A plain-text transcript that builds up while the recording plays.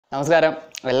നമസ്കാരം,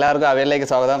 എല്ലാവർക്കും അവയിലേക്ക്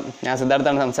സ്വാഗതം. ഞാൻ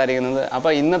സിദ്ധാർത്ഥാണ് സംസാരിക്കുന്നത്.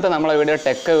 അപ്പോൾ ഇന്നത്തെ നമ്മളെ വീഡിയോ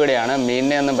ടെക്ക് വീഡിയോ ആണ്,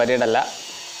 മീനിനെ ഒന്നും പറ്റിയിട്ടല്ല.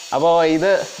 അപ്പോൾ ഇത്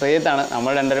ശ്രീജിത്താണ്.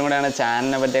 നമ്മൾ രണ്ടുപേരും കൂടെയാണ്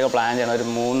ചാനലിനെ പറ്റിയൊക്കെ പ്ലാൻ ചെയ്യണം. ഒരു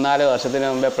 3-4 വർഷത്തിന്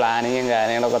മുമ്പേ പ്ലാനിങ്ങും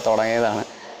കാര്യങ്ങളൊക്കെ തുടങ്ങിയതാണ്.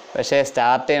 പക്ഷേ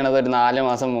സ്റ്റാർട്ട് ചെയ്യണത് ഒരു 4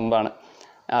 മാസം മുമ്പാണ്.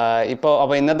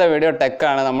 അപ്പോൾ ഇന്നത്തെ വീഡിയോ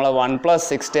ടെക്കാണ്. നമ്മൾ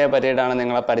OnePlus 60യെ പറ്റിയിട്ടാണ്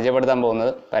നിങ്ങളെ പരിചയപ്പെടുത്താൻ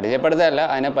പോകുന്നത്. പരിചയപ്പെടുത്തുകയല്ല,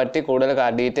 അതിനെപ്പറ്റി കൂടുതൽ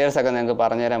ഡീറ്റെയിൽസൊക്കെ നിങ്ങൾക്ക്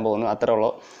പറഞ്ഞു തരാൻ പോകുന്നു, അത്രേ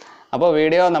ഉള്ളൂ. അപ്പോൾ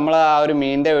വീഡിയോ നമ്മൾ ആ ഒരു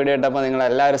മീനിൻ്റെ വീഡിയോ ഇട്ടപ്പോൾ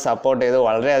നിങ്ങളെല്ലാവരും സപ്പോർട്ട് ചെയ്തു,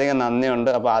 വളരെയധികം നന്ദിയുണ്ട്.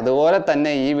 അപ്പോൾ അതുപോലെ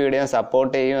തന്നെ ഈ വീഡിയോ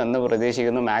സപ്പോർട്ട് ചെയ്യുമെന്ന്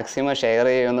പ്രതീക്ഷിക്കുന്നു, മാക്സിമം ഷെയർ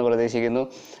ചെയ്യുമെന്ന് പ്രതീക്ഷിക്കുന്നു.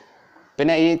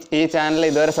 പിന്നെ ഈ ചാനൽ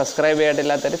ഇതുവരെ സബ്സ്ക്രൈബ്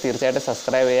ചെയ്തിട്ടില്ലാത്തവർ തീർച്ചയായിട്ടും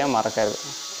സബ്സ്ക്രൈബ് ചെയ്യാൻ മറക്കരുത്.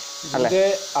 അതിൻ്റെ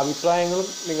അഭിപ്രായങ്ങളും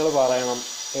നിങ്ങൾ പറയണം.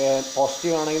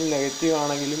 പോസിറ്റീവ് ആണെങ്കിലും നെഗറ്റീവ്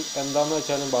ആണെങ്കിലും എന്താണെന്ന്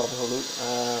വെച്ചാലും പറഞ്ഞോളൂ.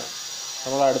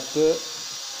 നമ്മളടുത്ത്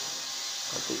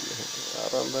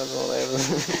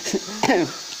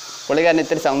പുള്ളിക്കാരൻ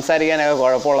ഇത്തിരി സംസാരിക്കാനൊക്കെ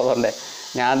കുഴപ്പമുള്ളതുകൊണ്ട്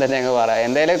ഞാൻ തന്നെ അങ്ങ് പറയാം.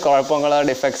 എന്തെങ്കിലും കുഴപ്പങ്ങളോ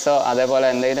ഡിഫക്ട്സോ അതേപോലെ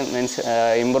എന്തെങ്കിലും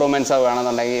ഇമ്പ്രൂവ്മെൻറ്റ്സോ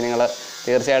വേണമെന്നുണ്ടെങ്കിൽ നിങ്ങൾ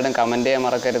തീർച്ചയായിട്ടും കമൻറ്റ് ചെയ്യാൻ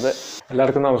മറക്കരുത്.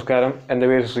 എല്ലാവർക്കും നമസ്കാരം, എൻ്റെ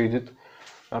പേര് ശ്രീജിത്ത്.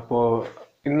 അപ്പോൾ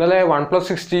ഇന്നലെ OnePlus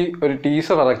 60 ഒരു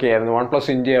ടീസർ ഇറക്കിയായിരുന്നു OnePlus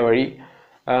ഇന്ത്യ വഴി.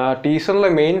 ടീസറിലെ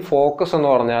മെയിൻ ഫോക്കസ് എന്ന്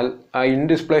പറഞ്ഞാൽ in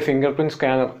display finger print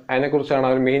scanner, അതിനെക്കുറിച്ചാണ്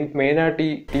അവർ മെയിനായിട്ട്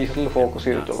ഈ ടീസറിൽ ഫോക്കസ്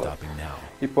ചെയ്തിട്ടുള്ളത്.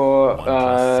 ഇപ്പോൾ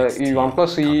ഈ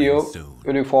OnePlus CEO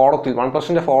ഒരു ഫോറത്തിൽ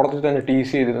OnePlusൻ്റെ ഫോറത്തിൽ തന്നെ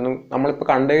ടീസ് ചെയ്തിരുന്നു. നമ്മളിപ്പോൾ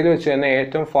കണ്ടതിൽ വെച്ച് തന്നെ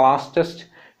ഏറ്റവും ഫാസ്റ്റസ്റ്റ്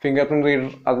ഫിംഗർ പ്രിൻറ്റ് റീഡർ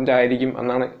അതിൻ്റെ ആയിരിക്കും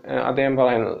എന്നാണ് അദ്ദേഹം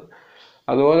പറയുന്നത്.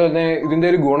 അതുപോലെ തന്നെ ഇതിൻ്റെ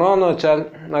ഒരു ഗുണമെന്ന് വെച്ചാൽ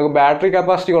നമുക്ക് ബാറ്ററി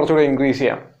കപ്പാസിറ്റി കുറച്ചുകൂടെ ഇൻക്രീസ്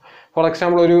ചെയ്യാം. ഫോർ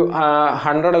എക്സാമ്പിൾ ഒരു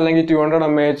 100 അല്ലെങ്കിൽ 200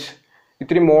 mAh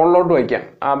ഇത്തിരി മുകളിലോട്ട് വയ്ക്കാം.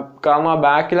 കാരണം ആ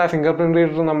ബാക്കിൽ ആ ഫിംഗർ പ്രിൻറ്റ്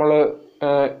റീഡർ നമ്മൾ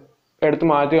എടുത്ത്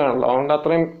മാറ്റുകയാണല്ലോ, അതുകൊണ്ട്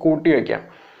അത്രയും കൂട്ടി വയ്ക്കാം.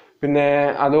 പിന്നെ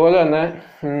അതുപോലെ തന്നെ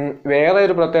വേറെ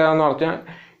ഒരു പ്രത്യേകത എന്ന് പറഞ്ഞാൽ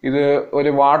ഇത് ഒരു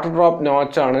വാട്ടർ ഡ്രോപ്പ്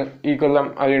നോച്ചാണ് ഈ കൊല്ലം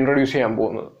അത് ഇൻട്രൊഡ്യൂസ് ചെയ്യാൻ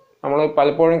പോകുന്നത്. നമ്മൾ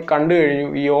പലപ്പോഴും കണ്ടു കഴിഞ്ഞു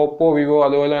ഈ ഓപ്പോ, വിവോ,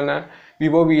 അതുപോലെ തന്നെ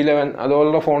വിവോ V11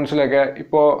 അതുപോലുള്ള ഫോൺസിലൊക്കെ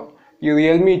ഇപ്പോൾ ഈ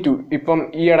Realme 2 ഇപ്പം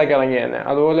ഈ ഇടയ്ക്ക് ഇറങ്ങി തന്നെ.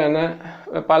 അതുപോലെ തന്നെ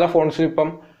പല ഫോൺസിലും ഇപ്പം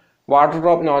വാട്ടർ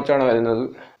ഡ്രോപ്പ് നോച്ചാണ് വരുന്നത്.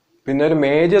 പിന്നെ ഒരു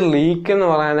മേജർ ലീക്ക് എന്ന്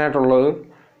പറയാനായിട്ടുള്ളത്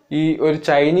ഈ ഒരു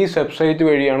ചൈനീസ് വെബ്സൈറ്റ്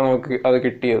വഴിയാണ് നമുക്ക് അത്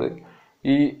കിട്ടിയത്.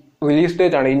 ഈ റിലീസ്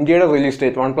ഡേറ്റ് ആണ്, ഇന്ത്യയുടെ റിലീസ്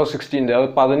ഡേറ്റ് OnePlus 60ൻ്റെ, അത്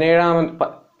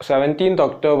 17th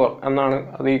October എന്നാണ്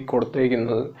അത് ഈ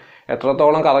കൊടുത്തേക്കുന്നത്.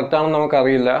 എത്രത്തോളം കറക്റ്റാണെന്ന്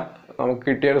നമുക്കറിയില്ല. നമുക്ക്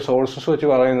കിട്ടിയ സോഴ്സസ് വെച്ച്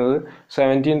പറയുന്നത്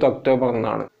 17th October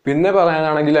എന്നാണ്. പിന്നെ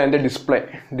പറയാനാണെങ്കിൽ അതിൻ്റെ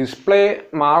ഡിസ്പ്ലേ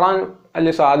മാറാൻ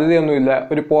വലിയ സാധ്യതയൊന്നുമില്ല.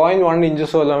 ഒരു 0.1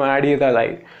 inches വല്ലതും ആഡ്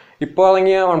ചെയ്താലായി. ഇപ്പോൾ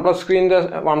ഇറങ്ങിയ OnePlus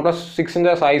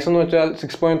 6ൻ്റെ സൈസ് എന്ന് വെച്ചാൽ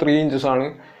 6.3 inches ആണ്.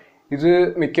 ഇത്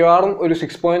മിക്കവാറും ഒരു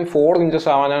 6.4 inches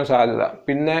ആവാനാണ് സാധ്യത.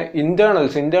 പിന്നെ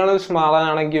ഇൻറ്റേർണൽസ്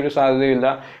മാറാനാണെങ്കിൽ ഒരു സാധ്യതയില്ല.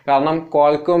 കാരണം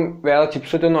ക്വാൾകോം വേറെ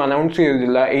ചിപ്സെറ്റ് ഒന്നും അനൗൺസ്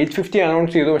ചെയ്തിട്ടില്ല. 850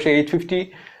 അനൗൺസ് ചെയ്തു, പക്ഷേ 850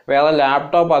 വേറെ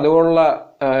ലാപ്ടോപ്പ് അതുപോലുള്ള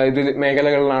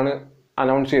മേഖലകളിലാണ്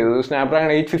അനൗൺസ് ചെയ്തത്.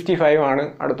 സ്നാപ്ഡ്രാഗൺ 855 ആണ്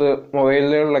അടുത്ത്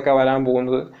മൊബൈലുകളിലൊക്കെ വരാൻ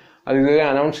പോകുന്നത്. അത് ഇതുവരെ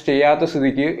അനൗൺസ് ചെയ്യാത്ത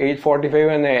സ്ഥിതിക്ക് 845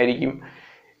 തന്നെ ആയിരിക്കും.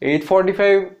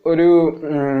 845 ഒരു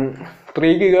 3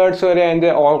 GHz വരെ അതിൻ്റെ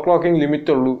ഓവർ ക്ലോക്കിംഗ്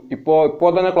ലിമിറ്റ് ഉള്ളൂ. ഇപ്പോൾ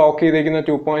തന്നെ ക്ലോക്ക് ചെയ്തേക്കുന്ന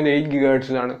 2.8 GHz.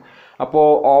 അപ്പോൾ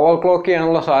ഓവർ ക്ലോക്ക്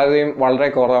ചെയ്യാനുള്ള സാധ്യതയും വളരെ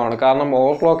കുറവാണ്. കാരണം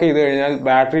ഓവർ ക്ലോക്ക് ചെയ്ത് കഴിഞ്ഞാൽ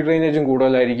ബാറ്ററി ഡ്രെയിനേജും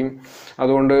കൂടുതലായിരിക്കും.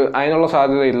 അതുകൊണ്ട് അതിനുള്ള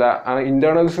സാധ്യതയില്ല.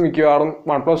 ഇൻറ്റേർണൽസ് മിക്കവാറും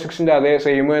OnePlus 6ൻ്റെ അതേ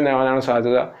സെയിം തന്നെ ആവാനാണ്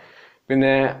സാധ്യത.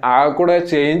 പിന്നെ ആ കൂടെ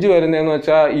ചേഞ്ച് വരുന്നതെന്ന്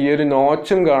വെച്ചാൽ ഈ ഒരു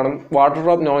നോച്ചും കാണും, വാട്ടർ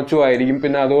ഡ്രോപ്പ് നോച്ചും ആയിരിക്കും.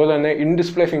 പിന്നെ അതുപോലെ തന്നെ ഇൻ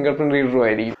ഡിസ്പ്ലേ ഫിംഗർ പ്രിൻറ്റ് റീഡറും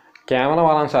ആയിരിക്കും. ക്യാമറ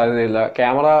മാറാൻ സാധ്യതയില്ല.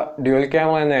 ക്യാമറ ഡ്യുവൽ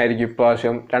ക്യാമറ തന്നെ ആയിരിക്കും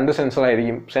ഇപ്രാവശ്യം. 2 സെൻസർ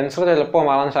ആയിരിക്കും. സെൻസർ ചിലപ്പോൾ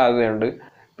മാറാൻ സാധ്യതയുണ്ട്.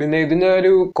 പിന്നെ ഇതിൻ്റെ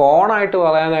ഒരു കോണായിട്ട്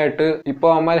പറയാനായിട്ട് ഇപ്പോൾ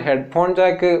അമ്മ ഹെഡ്ഫോൺ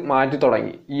ജാക്ക് മാറ്റി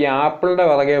തുടങ്ങി. ഈ ആപ്പിളിൻ്റെ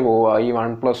പിറകെ പോവുക ഈ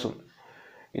OnePlusഉം.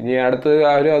 ഇനി അടുത്ത്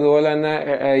അവർ അതുപോലെ തന്നെ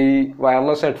ഈ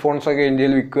വയർലെസ് ഹെഡ്ഫോൺസൊക്കെ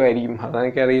ഇന്ത്യയിൽ വിൽക്കുമായിരിക്കും,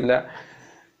 അതെനിക്കറിയില്ല.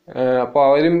 അപ്പോൾ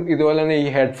അവരും ഇതുപോലെ തന്നെ ഈ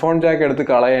ഹെഡ്ഫോൺ ജാക്ക് എടുത്ത്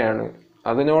കളയാണ്.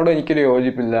 അതിനോട് എനിക്കൊരു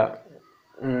യോജിപ്പില്ല.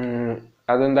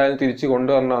 അതെന്തായാലും തിരിച്ച്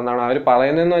കൊണ്ടുവരണമെന്നാണ് അവർ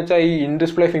പറയുന്നതെന്ന് വെച്ചാൽ ഈ in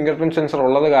display finger print sensor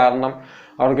ഉള്ളത് കാരണം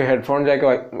അവർക്ക് ഹെഡ്ഫോൺ ജാക്ക്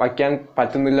വയ്ക്കാൻ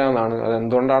പറ്റുന്നില്ല എന്നാണ്.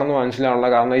 അതെന്തുകൊണ്ടാണെന്ന് മനസ്സിലാവില്ല.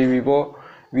 കാരണം ഈ വിവോ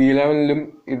V11ലും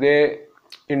ഇതേ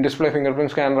ഇൻ ഡിസ്പ്ലേ ഫിംഗർ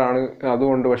പ്രിൻറ്റ് സ്കാനറാണ്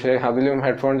അതുകൊണ്ട്, പക്ഷേ അതിലും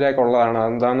ഹെഡ്ഫോൺ ജാക്ക് ഉള്ളതാണ്.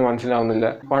 അതെന്താണെന്ന് മനസ്സിലാവുന്നില്ല.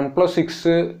 OnePlus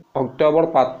 6 October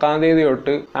 10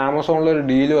 തൊട്ട് ആമസോണിലൊരു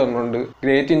ഡീല് വരുന്നുണ്ട്.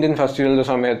 ഗ്രേറ്റ് ഇന്ത്യൻ ഫെസ്റ്റിവലിൻ്റെ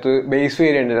സമയത്ത് ബേസ്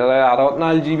വേരിയൻറ്റിൽ, അതായത്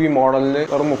 64 GB മോഡലിന്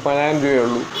വെറും 30,000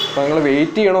 രൂപയുള്ളൂ. അപ്പോൾ നിങ്ങൾ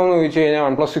വെയിറ്റ് ചെയ്യണമെന്ന് ചോദിച്ചു കഴിഞ്ഞാൽ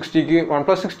OnePlus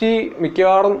 60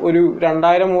 മിക്കവാറും ഒരു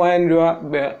 2,000-3,000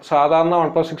 രൂപ സാധാരണ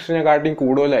OnePlus 6നെക്കാട്ടിയും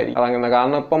കൂടുതലായിരിക്കും ഇറങ്ങുന്നത്.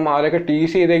 കാരണം ഇപ്പം അവരൊക്കെ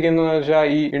ടീസ് ചെയ്തേക്കുന്നതെന്ന് വെച്ചാൽ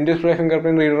ഈ in display finger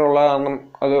print reader ഉള്ള കാരണം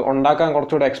അത് ഉണ്ടാക്കാൻ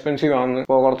കുറച്ചുകൂടെ എക്സ്പെൻസീവ് ആണ്.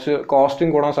 ഇപ്പോൾ കുറച്ച് കോസ്റ്റും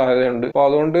കൂടാൻ സാധ്യതയുണ്ട്. അപ്പോൾ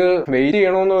അതുകൊണ്ട് വെയിറ്റ്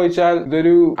ചെയ്യണമെന്ന് ചോദിച്ചാൽ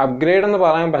ഇതൊരു അപ്ഗ്രേഡ് എന്ന്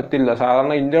പറയാൻ പറ്റില്ല.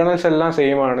 സാധാരണ ഇന്റേണൽസ് എല്ലാം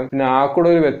സെയിം ആണ്. പിന്നെ ആ കൂടെ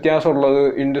ഒരു വ്യത്യാസമുള്ളത്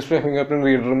ഇൻ ഡിസ്പ്ലേ ഫിംഗർ പ്രിന്റ്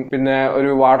റീഡറും പിന്നെ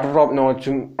ഒരു വാട്ടർ ഡ്രോപ്പ്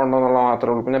നോച്ചും ഉണ്ടെന്നുള്ള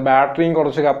മാത്രമേ ഉള്ളൂ. പിന്നെ ബാറ്ററിയും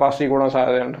കുറച്ച് കപ്പാസിറ്റി കൂടാൻ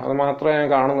സാധ്യതയുണ്ട്. അത് മാത്രമേ ഞാൻ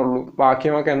കാണുന്നുള്ളൂ.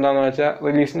 ബാക്കിയൊക്കെ എന്താണെന്ന് വെച്ചാൽ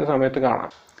റിലീസിന്റെ സമയത്ത്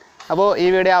കാണാം. അപ്പോൾ ഈ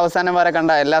വീഡിയോ അവസാനം വരെ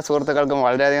കണ്ട എല്ലാ സുഹൃത്തുക്കൾക്കും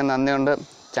വളരെയധികം നന്ദിയുണ്ട്.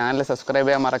 ചാനൽ സബ്സ്ക്രൈബ്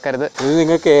ചെയ്യാൻ മറക്കരുത്. ഇത്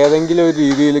നിങ്ങൾക്ക് ഏതെങ്കിലും ഒരു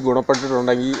രീതിയിൽ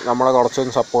ഗുണപ്പെട്ടിട്ടുണ്ടെങ്കിൽ നമ്മളെ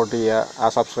കുറച്ചൊന്ന് സപ്പോർട്ട് ചെയ്യുക. ആ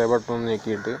സബ്സ്ക്രൈബ് ബട്ടൺ ഒന്ന്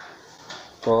ഞെക്കിയിട്ട്.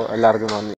 അപ്പോൾ എല്ലാവർക്കും നന്ദി.